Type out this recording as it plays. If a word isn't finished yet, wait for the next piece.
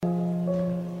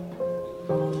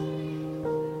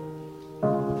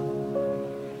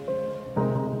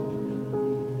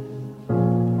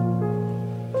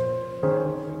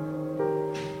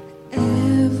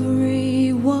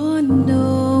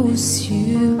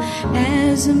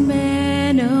As a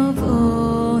man of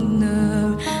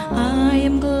honor, I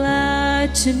am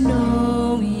glad to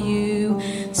know you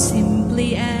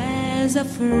simply as a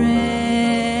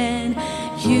friend.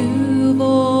 You've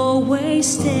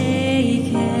always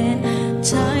taken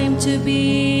time to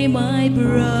be my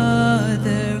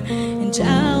brother, and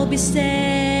I'll be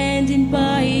standing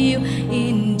by you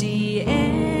in the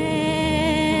end.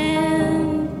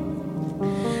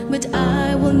 But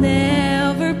I will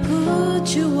never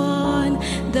put you on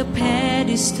the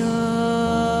pedestal.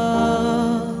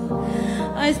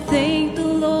 I thank the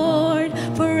Lord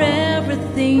for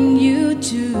everything you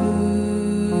do.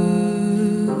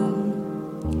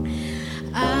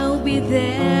 I'll be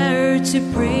there to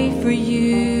pray for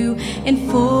you and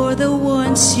for the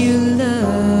ones you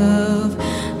love.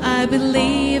 I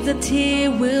believe that He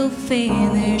will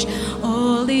finish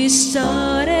all He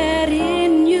started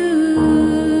in you.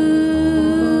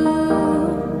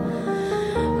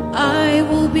 I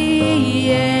will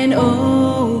be an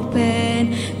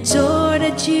open door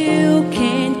that you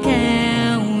can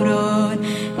count on.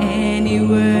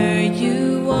 Anywhere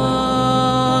you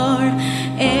are,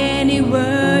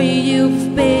 anywhere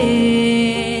you've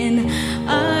been,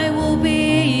 I will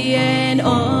be an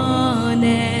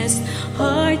honest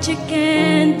heart you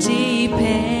can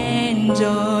depend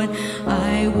on.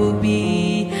 I will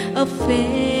be a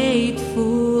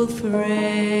faithful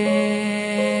friend.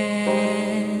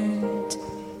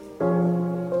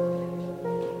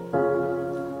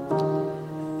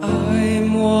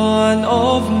 I'm one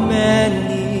of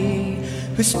many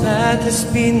whose path has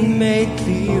been made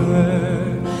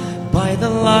clearer by the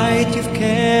light you've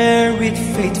carried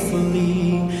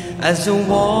faithfully as a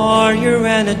warrior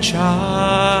and a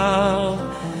child.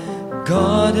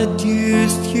 God had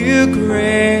used you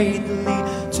greatly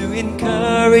to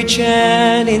encourage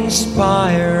and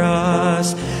inspire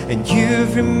us, and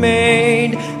you've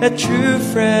remained a true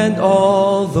friend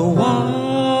all the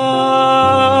while.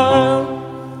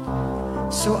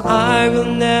 So I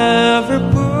will never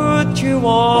put you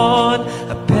on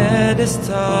a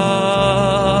pedestal,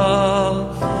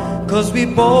 'cause we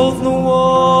both know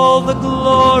all the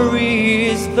glory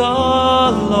is the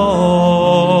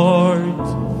Lord.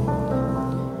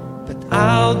 But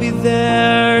I'll be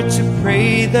there to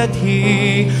pray that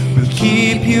He will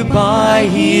keep you by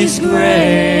His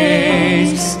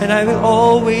grace, and I will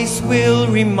always will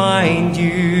remind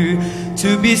you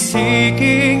to be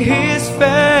seeking His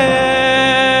face.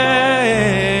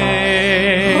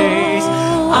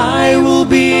 I will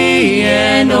be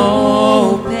an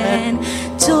open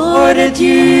door that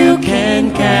you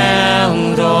can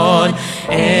count on.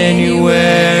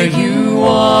 Anywhere you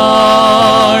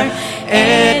are,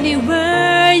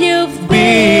 anywhere you've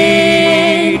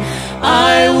been,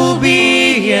 I will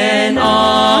be an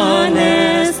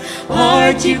honest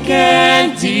heart you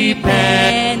can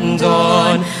depend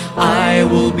on. I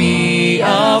will be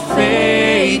a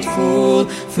faithful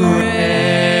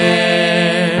friend.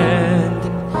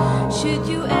 Should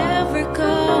you ever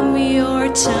come your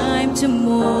time to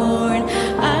mourn,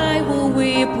 I will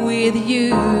weep with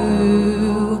you.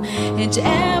 And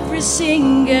every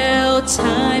single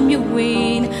time you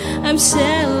win, I'm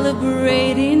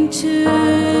celebrating too.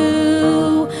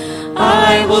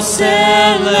 I will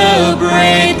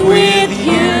celebrate with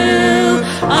you.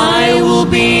 I will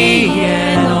be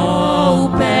an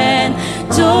open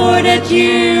door that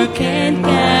you can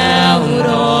count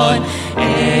on.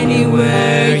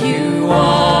 Anywhere you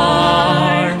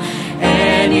are,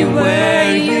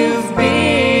 anywhere you've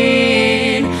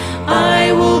been,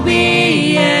 I will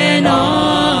be an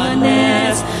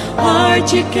honest heart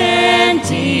you can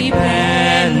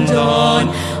depend on.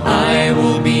 I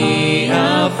will be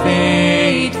a faithful